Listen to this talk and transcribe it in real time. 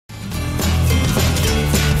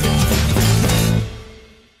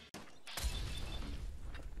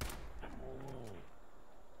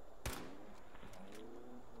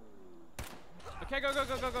Okay, go,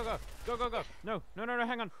 go, go, go, go, go, go, go, go. No, no, no, no.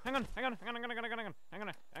 Hang on, hang on, hang on, hang on, hang on, hang on, hang on, hang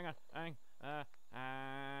on, hang on, hang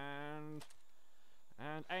on,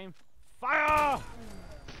 and aim, fire!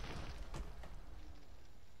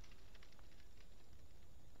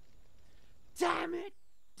 Damn it!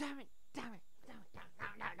 Damn it! Damn it! Damn it! No!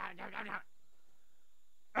 No! No! No! No!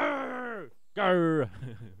 Go!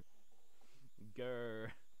 Go!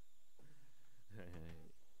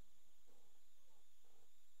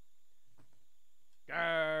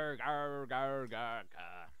 Go! Go! Go! Go!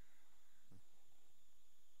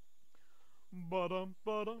 Bottom!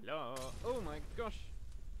 Bottom! Oh my gosh!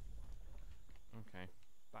 Okay,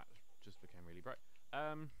 that just became really bright.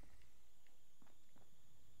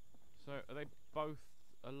 So are they both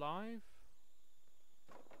alive?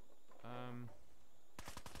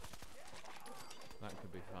 That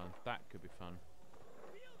could be fun. That could be fun.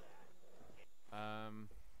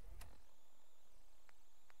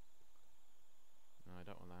 No, I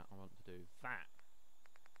don't want that. I want to do that.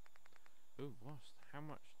 Ooh, what? How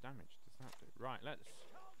much damage does that do? Right, let's...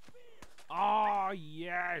 Oh,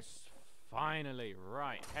 yes! Finally!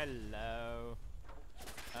 Right, hello.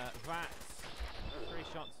 That's 3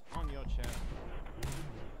 shots on your chest.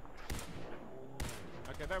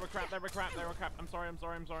 Okay, they were crap, they were crap, they were crap. I'm sorry, I'm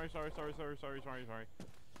sorry, I'm sorry, sorry, sorry, sorry, sorry, sorry, sorry.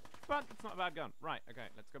 But it's not a bad gun. Right, okay,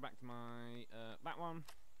 let's go back to my, that one.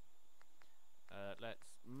 Let's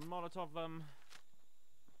Molotov them.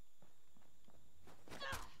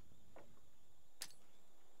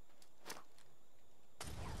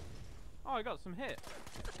 Oh, I got some hit.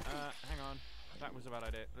 Hang on. That was a bad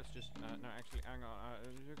idea. Let's just, no, actually, hang on.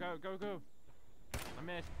 Go, go, go. I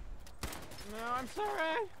missed. No, I'm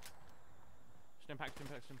sorry. Stim pack, stim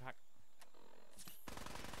pack, stim pack.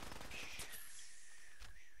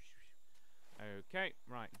 Okay,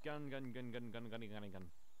 right. Gun, gun, gun, gun, gun, gunny, gunny,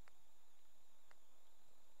 gun.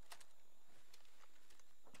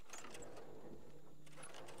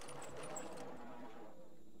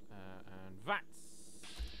 And that's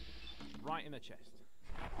right in the chest.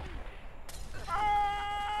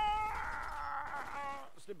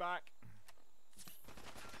 Stim back.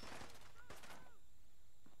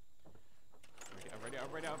 Ready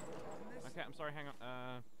up, ready up. Okay, I'm sorry, hang on.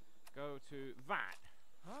 Go to that.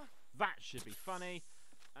 Huh? That should be funny.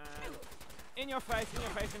 In your face, in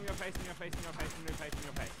your face, in your face, in your face, in your face, in your face, in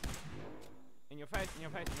your face. In your face, in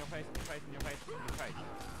your face, in your face, in your face, in your face, in your face.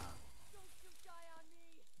 Don't you die on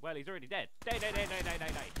me. Well, he's already dead. Die, die, die, die, die, die,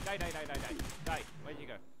 die, die, die, die, die, die. Where'd you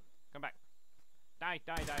go? Come back. Die,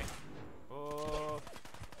 die, die. Oh.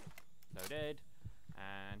 Loaded.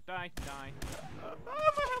 And die, die. Oh, my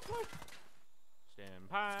health. Stim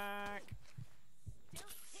pack.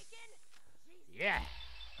 Still kicking? Jesus. Yeah.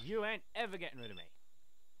 You ain't ever getting rid of me.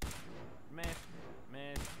 Missed.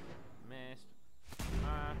 Missed. Missed.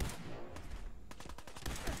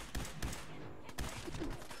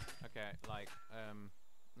 Okay, like,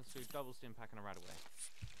 let's do double stim pack and a rad away.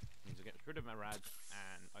 Means I get rid of my rads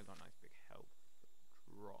and I got a nice big health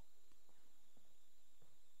drop.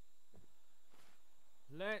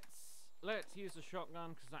 Let's use the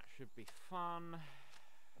shotgun because that should be fun.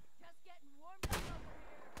 Just getting warmed up over here.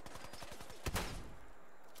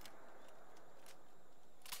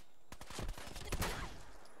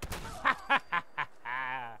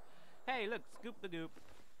 Hey, look, scoop the goop.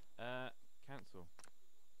 Cancel.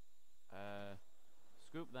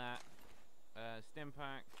 Scoop that. Stim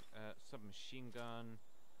pack. Submachine gun.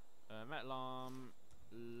 Metal arm.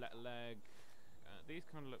 Leg. These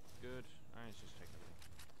kind of look good. Let's just take them.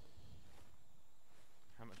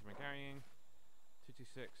 How much am I carrying?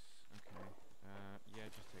 226. Okay. Yeah,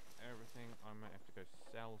 just take everything. I might have to go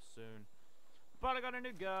sell soon. But I got a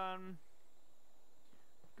new gun.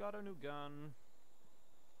 Got a new gun.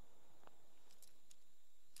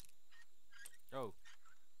 Oh.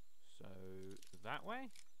 So, that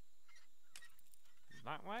way?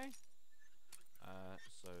 That way?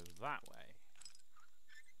 So that way.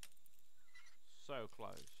 So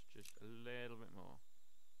close. Just a little bit more.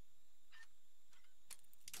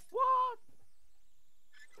 What?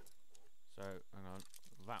 So, hang on.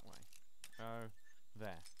 That way. Go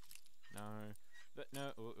there. No.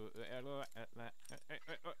 No.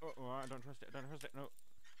 I don't trust it. I don't trust it. No.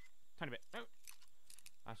 Tiny bit. No.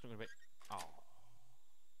 That's not gonna be. Oh.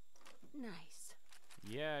 Nice.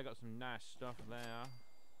 Yeah, I got some nice stuff there.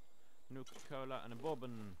 Nuka-Cola and a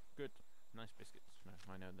bourbon. Good. Nice biscuits. No,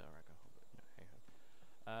 I know they're alcohol, but no, hey ho.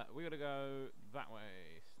 We gotta go that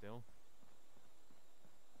way still.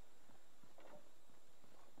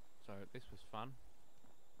 So this was fun.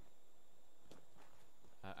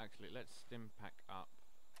 Actually, let's stim pack up.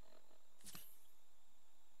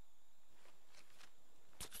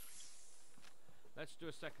 Let's do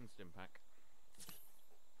a second stim pack.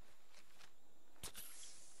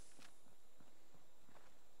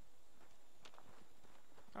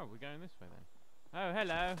 Oh, we're going this way then. Oh,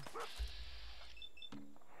 hello.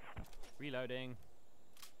 Reloading.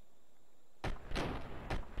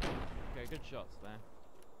 Okay, good shots there.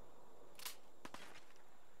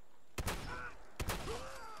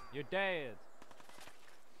 You're dead.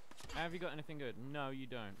 Have you got anything good? No, you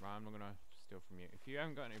don't. Right, I'm not gonna steal from you. If you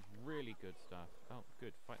haven't got any really good stuff. Oh,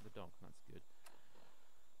 good. Fight the dog. That's good.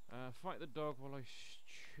 Fight the dog while I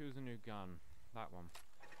choose a new gun. That one.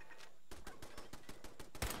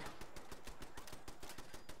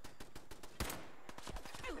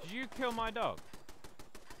 Did you kill my dog?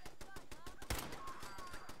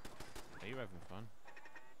 Are you having fun?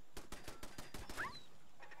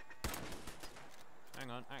 Hang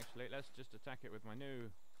on, actually, let's just attack it with my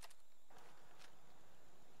new...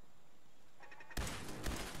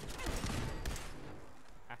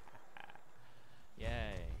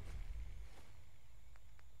 Yay.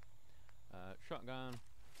 Shotgun.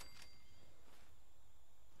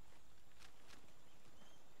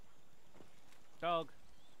 Dog.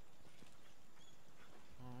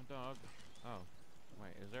 Oh, dog. Oh,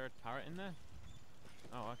 wait, is there a turret in there?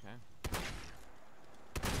 Oh, okay.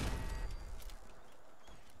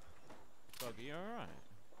 Dog, are you alright?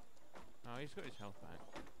 Oh, he's got his health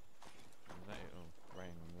back. Is that it? Oh,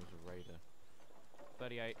 rain, there's a raider.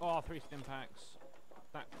 38. Oh, 3 stim packs.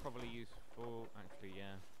 That's probably useful. Actually,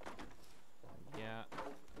 yeah. Yeah.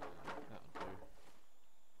 That'll do.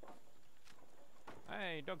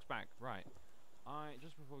 Hey, dog's back. Right.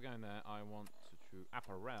 Just before we go in there, I want to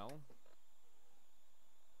apparel.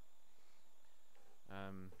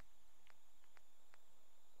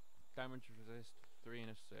 Damage resist 3 and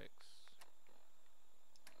a 6.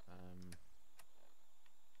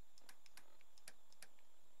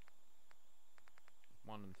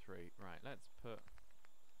 1 and 3. Right, let's put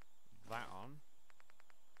that on.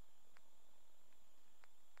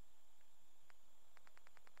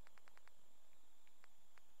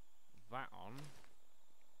 That on.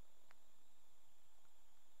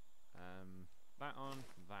 That on.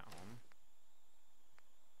 That on.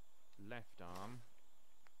 Left arm.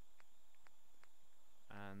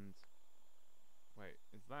 And wait,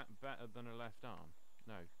 is that better than a left arm?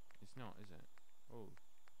 No, it's not, is it? Oh.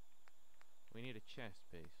 We need a chest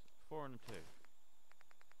piece. 4 and 2.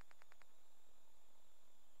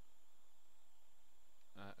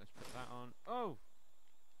 Let's put that on. Oh!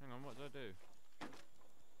 Hang on, what did I do?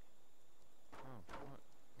 Oh, what?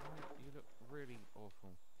 You look really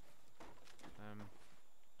awful.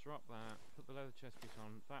 Drop that. Put the leather chest piece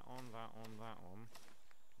on. That on, that on, that on.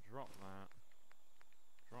 Drop that.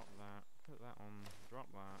 Drop that. Put that on. Drop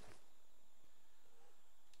that.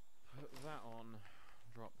 Put that on.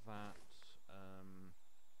 Drop that.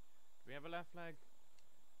 Do we have a left leg?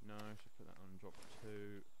 No, should put that on. Drop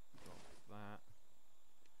 2. Drop that.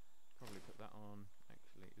 Probably put that on.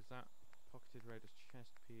 Actually, is that pocketed raider's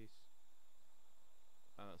chest piece?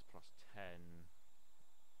 Oh, that's plus 10.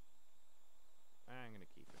 I'm gonna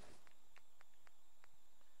keep it.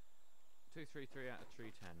 2, 3, 3 out of 3,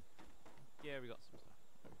 10. Yeah, we got some stuff.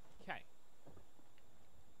 Okay.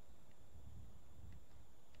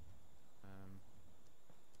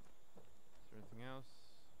 Is there anything else?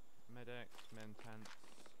 Medex, Mentance.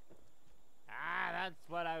 Ah, that's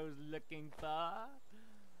what I was looking for.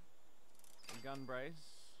 Gun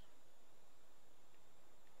brace.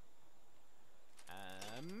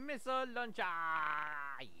 Missile launcher!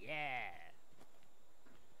 Yeah!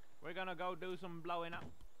 We're gonna go do some blowing up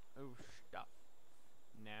of stuff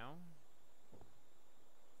now.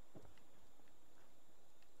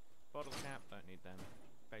 Bottle cap, don't need them.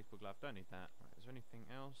 Baseball glove, don't need that. Right, is there anything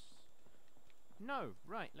else? No!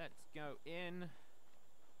 Right, let's go in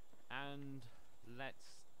and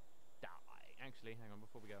let's die. Actually, hang on,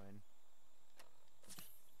 before we go in.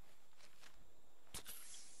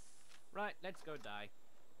 Right, let's go die.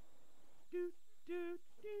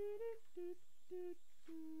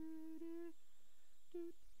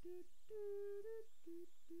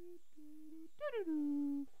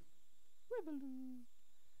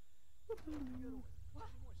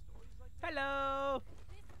 Hello!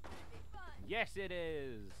 Yes, it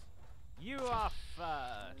is. You are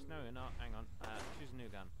first. No, you're not. Hang on. Choose a new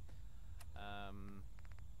gun.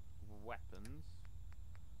 Weapons.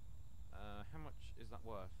 How much is that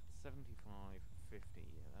worth? 75.50.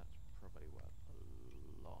 Yeah, that's probably worth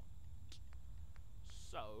a lot.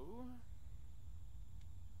 So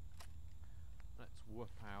let's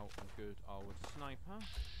whoop out a good old sniper.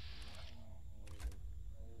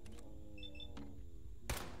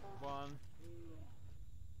 1.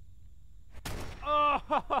 Oh!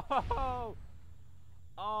 Oh!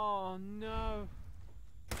 Oh no!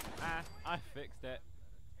 Ah, I fixed it.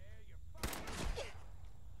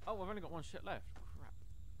 Oh, I've only got one shit left. Crap.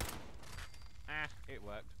 Ah, it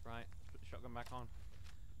worked. Right, let's put the shotgun back on.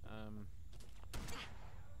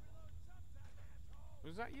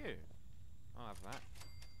 Was that you? I'll have that.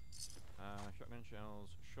 Shotgun shells,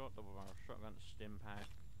 short double barrel, shotgun, stim pack.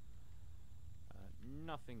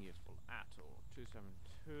 Nothing useful at all.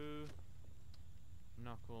 272.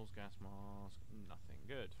 Knuckles, gas mask, nothing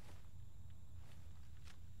good.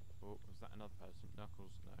 Oh, was that another person?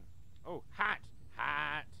 Knuckles, no. Oh, hat!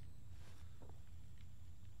 Hat!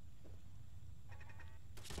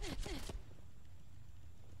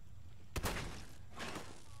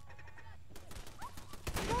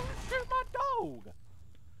 Don't shoot my dog!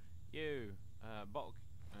 You, bottle,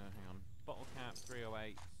 hang on. Bottle cap,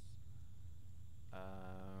 308.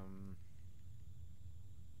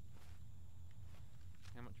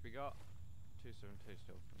 How much we got? 272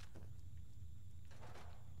 still.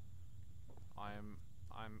 I'm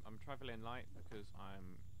travelling light because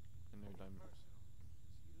I'm a new dome.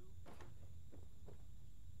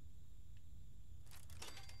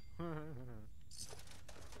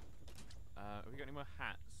 Have we got any more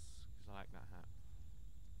hats? Because I like that hat.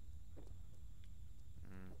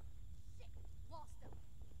 Shit, lost him.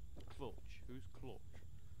 Clutch. Who's Clutch?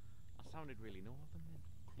 I sounded really northern then.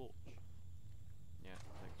 Clutch. Yeah,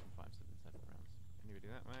 I'll take some 5.77 rounds.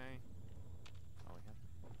 Anybody that way? Oh, we have.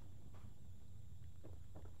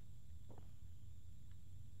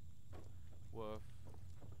 Woof.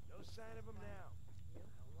 No sign of him now. You?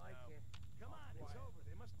 I don't like it. Come on, it's over.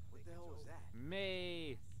 They must. What the hell was that?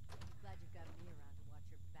 Me! Glad you've got me around to watch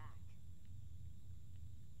your back.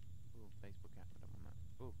 Ooh, baseball cap, I don't want that.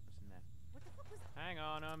 Ooh, what's in there? What the fuck was that? Hang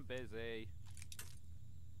on, I'm busy.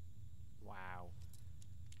 Wow.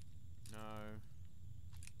 No.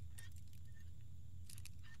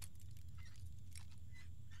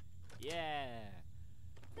 Yeah!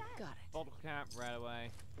 Got it. Bottle cap, right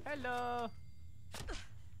away. Hello!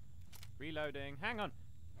 Reloading. Hang on!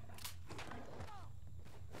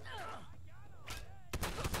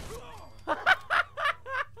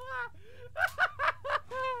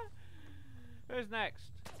 Who's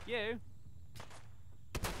next? You?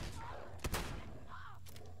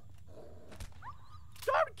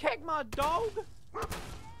 Don't kick my dog! Reloading.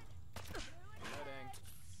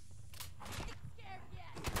 Scared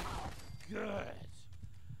yet? Good.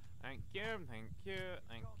 Thank you, thank you,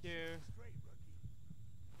 thank you. Straight, rookie.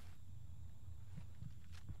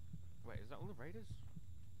 Wait, is that all the raiders?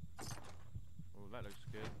 Oh, that looks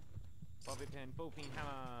good. Bobby pin, ball peen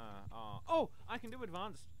hammer. Oh, I can do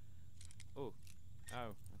advanced. Oh,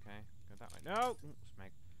 okay. Go that way. No,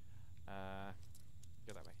 smeg.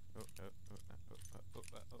 Go that way. Oh, that way.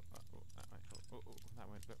 Oh, that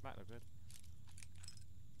way. That looked good.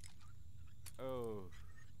 Oh.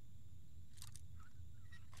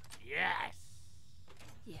 Yes!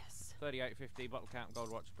 Yes. 38.50, bottle cap,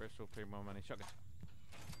 gold watch, Bristol, 3 more money, shotgun.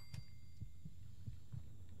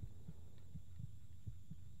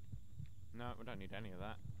 No, we don't need any of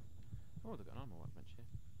that. Oh, they've got an armor workbench here.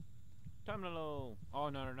 Terminal! Oh,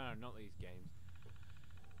 no, not these games.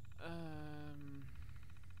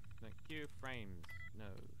 Thank you, frames.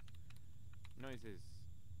 No. Noises.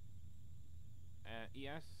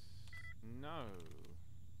 ES? No.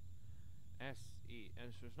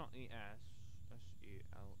 S-E-S, so it's not E-S.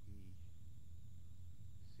 S-E-L-E-C-T.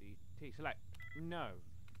 Select. No.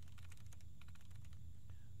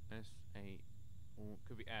 S-A... Or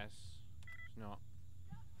could be S. It's not.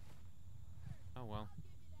 Oh well.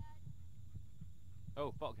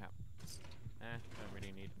 Oh, bottle cap. Don't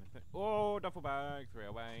really need anything. Oh, duffel bag,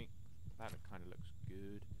 308. That kind of looks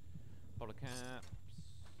good. Bottle caps.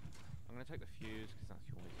 I'm going to take the fuse because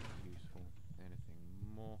that's always useful. Anything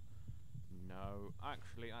more? No.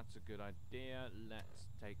 Actually, that's a good idea.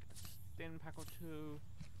 Let's take a stim pack or two.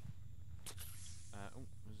 Oh,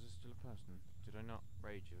 is this still a person? Did I not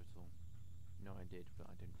raid you at all? No, I did, but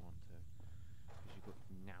I didn't want to. Because you got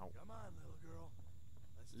now. Come on, little girl.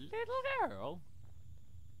 Let's do Little girl?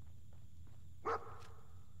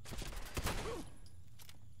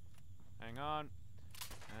 Hang on.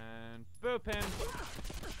 And boop him.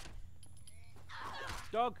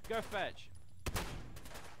 Dog, go fetch.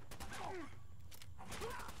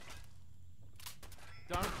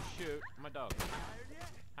 Don't shoot my dog. Tired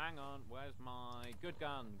yet? Hang on, where's my good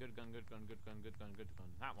gun? Good gun, good gun, good gun, good gun, good gun.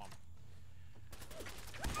 That one.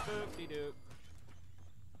 Boop-de-doop.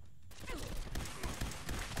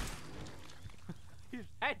 His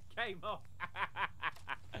head came off.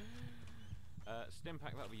 Stim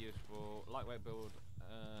pack, that'll be useful. Lightweight build,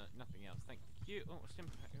 nothing else. Thank you. you. Oh,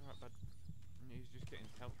 Stimpack. You're right, bud. He's just getting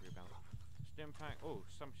his health rebound. Stimpack. Oh,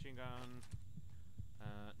 submachine gun.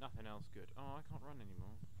 Nothing else good. Oh, I can't run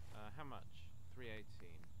anymore. How much? 318.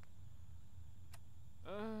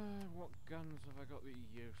 What guns have I got that are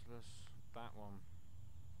useless? That one.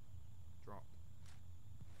 Drop.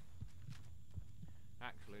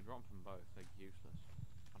 Actually, drop them both. They're useless.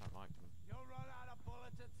 I don't like them. You'll run out of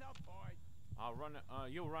bullets at some point. I'll run.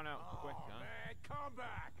 You'll run out quicker. Man, come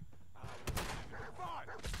back. Fun.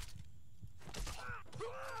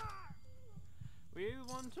 Were you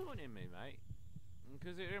one taunting me, mate?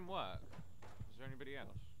 Because it didn't work. Is there anybody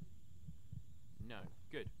else? No.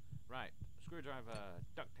 Good. Right. Screwdriver.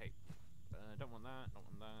 Duct tape. Don't want that. Don't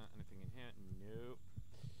want that. Anything in here? Nope.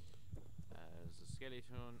 There's a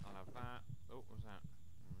skeleton. I'll have that. Oh, what was that?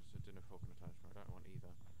 There's a dinner fork and a toaster. I don't want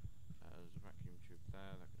either. There's a vacuum tube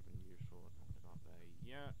there. That could have been useful. I don't want to go up there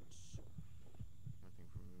yet. Nothing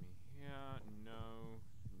from me here. No.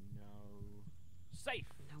 No. Safe!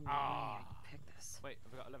 No way I can pick this. Wait,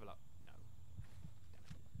 have I got a level up? No.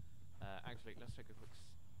 Damn it. Actually, let's take a quick...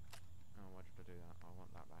 Oh, why did I do that? I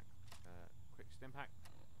want that back. Quick Stimpack.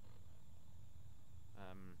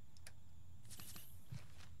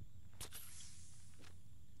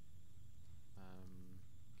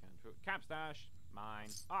 Cap stash. Mine.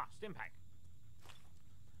 Ah, Stimpack.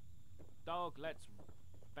 Dog, let's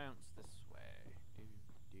bounce this way.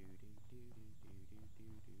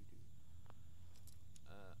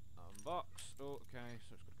 Unboxed. Oh, okay,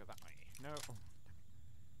 so it's got to go that way. No. Oh,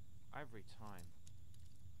 every time.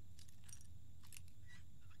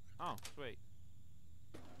 Oh, sweet.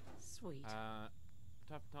 Sweet.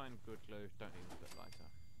 Turpentine, good glue. Don't need a bit lighter.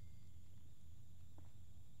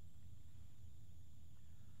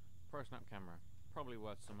 Pro snap camera. Probably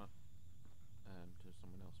worth some to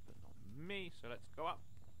someone else, but not me. So let's go up.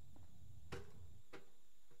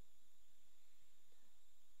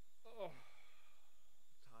 Oh,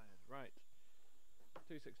 tired. Right.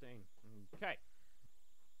 216. Okay.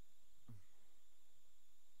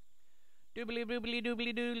 Doobly doobly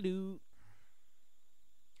doobly doo doo.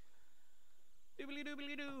 Doobly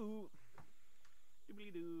doobly doo.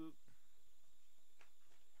 Doobly doo.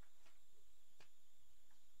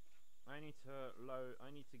 I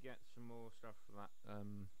need to get some more stuff for that,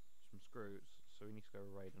 some screws, so we need to go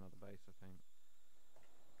raid another base, I think.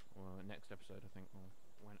 Well, next episode, I think, or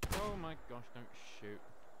when... Oh my gosh, don't shoot.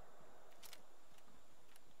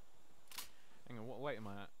 Hang on, what weight am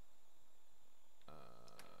I at?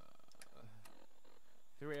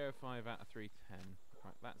 305 out of 310.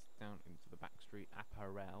 Right, that's down into the backstreet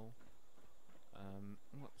apparel.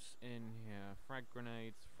 What's in here? Frag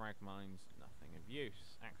grenades, frag mines, nothing of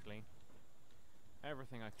use, actually.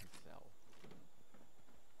 Everything I can sell.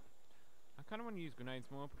 I kind of want to use grenades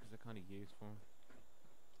more because they're kind of useful.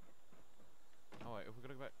 Oh wait, if we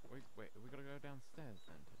gotta go back, wait, have we gotta go downstairs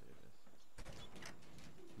then to do this?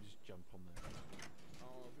 We just jump on there.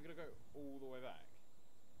 Oh, if we gotta go all the way back.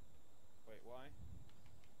 Wait, why?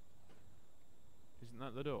 Isn't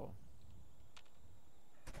that the door?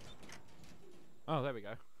 Oh, there we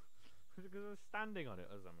go. Because I was standing on it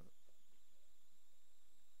or something.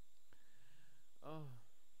 Oh.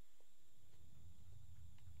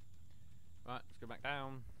 Right, let's go back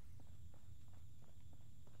down.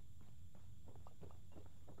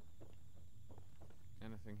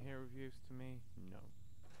 Anything here of use to me? No.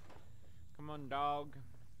 Come on, dog.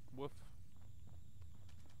 Woof.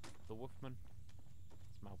 The Wolfman.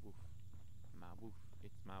 It's my wolf. My wolf.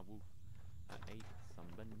 It's my wolf. I ate some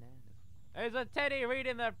bananas. There's a teddy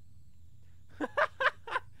reading the...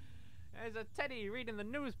 There's a teddy reading the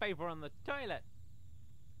newspaper on the toilet.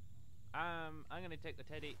 I'm gonna take the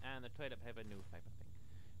teddy and the toilet paper newspaper thing.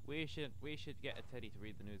 We should get a teddy to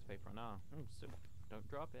read the newspaper on our soup. Don't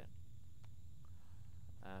drop it.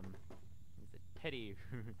 It's a teddy.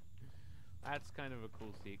 That's kind of a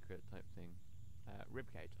cool secret type thing.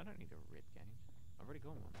 Rib cage. I don't need a rib cage. I've already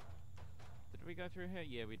got one. Did we go through here?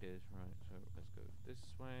 Yeah, we did. Right, so let's go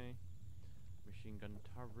this way. Machine gun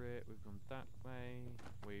turret. We've gone that way.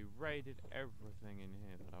 We raided everything in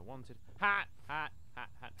here that I wanted. Hat, hat, hat,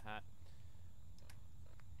 hat, hat.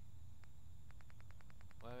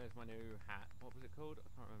 Where's my new hat? What was it called? I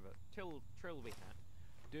can't remember. Trilby hat.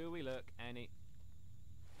 Do we look any...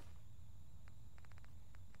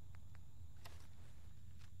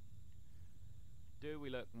 Do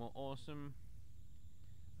we look more awesome?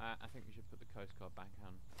 I think we should put the Coast Guard back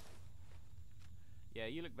on. Yeah,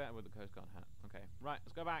 you look better with the Coast Guard hat. Okay, right,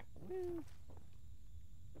 let's go back. Woo.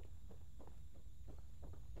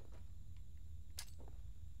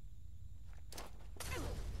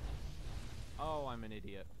 Oh, I'm an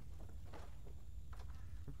idiot.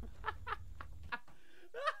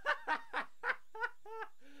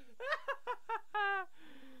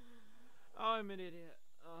 I'm an idiot.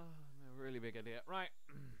 Oh, I'm a really big idiot. Right.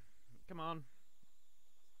 Come on.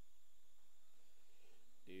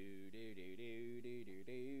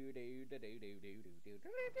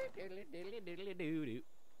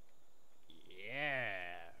 Yeah.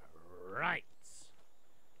 Right.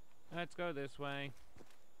 Let's go this way.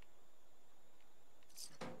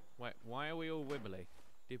 Wait, why are we all wibbly?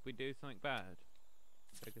 Did we do something bad?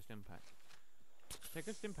 Take a stim pack. Take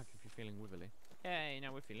a stim pack if you're feeling wibbly. Hey,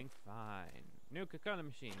 now we're feeling fine. Nuka-Cola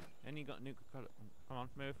machine. And you got Nuka-Cola. Come on,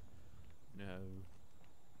 move. No.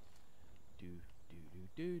 Do, do, do,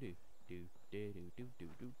 do, do. Do, do, do, do,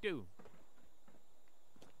 do, do.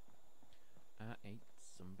 Ate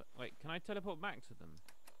some... Wait, can I teleport back to them?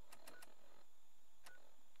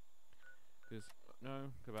 Because...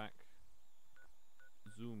 No, go back.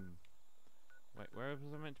 Zoom. Wait, where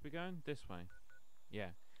was I meant to be going? This way. Yeah.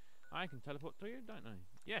 I can teleport to you, don't I?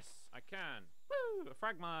 Yes, I can. Woo! A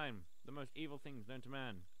frag mine. The most evil things known to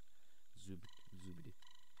man. Zoobity.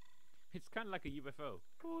 It's kind of like a UFO.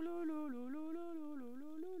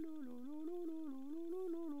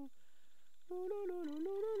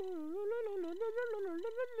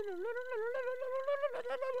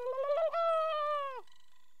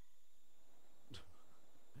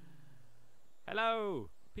 Hello,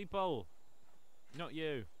 people. Not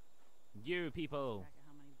you. You people. Track of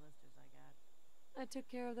how many blisters I got. I took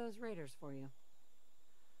care of those raiders for you.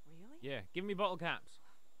 Really? Yeah, give me bottle caps,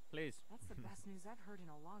 please. That's the best news I've heard in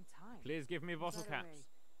a long time. Please give me bottle By the caps. way,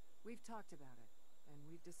 we've talked about it, and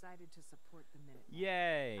we've decided to support the Minutemen.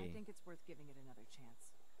 Yay. I think it's worth giving it another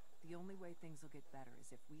chance. The only way things will get better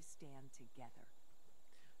is if we stand together.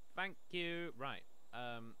 Thank you. Right.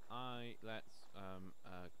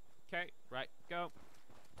 Okay, right, go.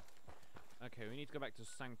 Okay, we need to go back to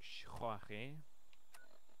Sanctuary.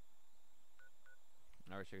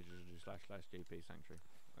 I wish I could just do //GP Sanctuary.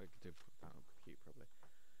 I could do that would be cute, probably.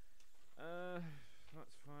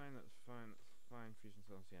 That's fine, that's fine, that's fine. Fusion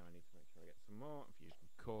cells, yeah, I need to make sure I get some more. Fusion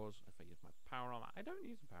cores, if I use my power armor. I don't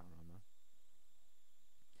use the power armor.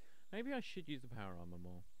 Maybe I should use the power armor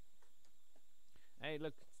more. Hey,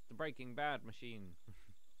 look, it's the Breaking Bad machine.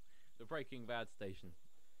 The Breaking Bad station.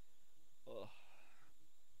 Ugh.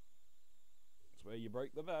 It's where you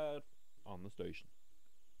break the bad on the station.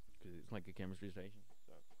 Because it's like a chemistry station.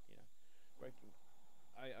 So, you know. Breaking...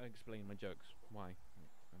 I explain my jokes. Why?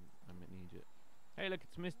 I'm an idiot. Hey, look,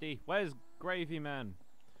 it's Misty. Where's Gravy Man?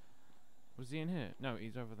 Was he in here? No,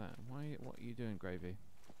 he's over there. Why? What are you doing, Gravy?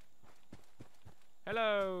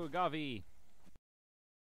 Hello, Garvey.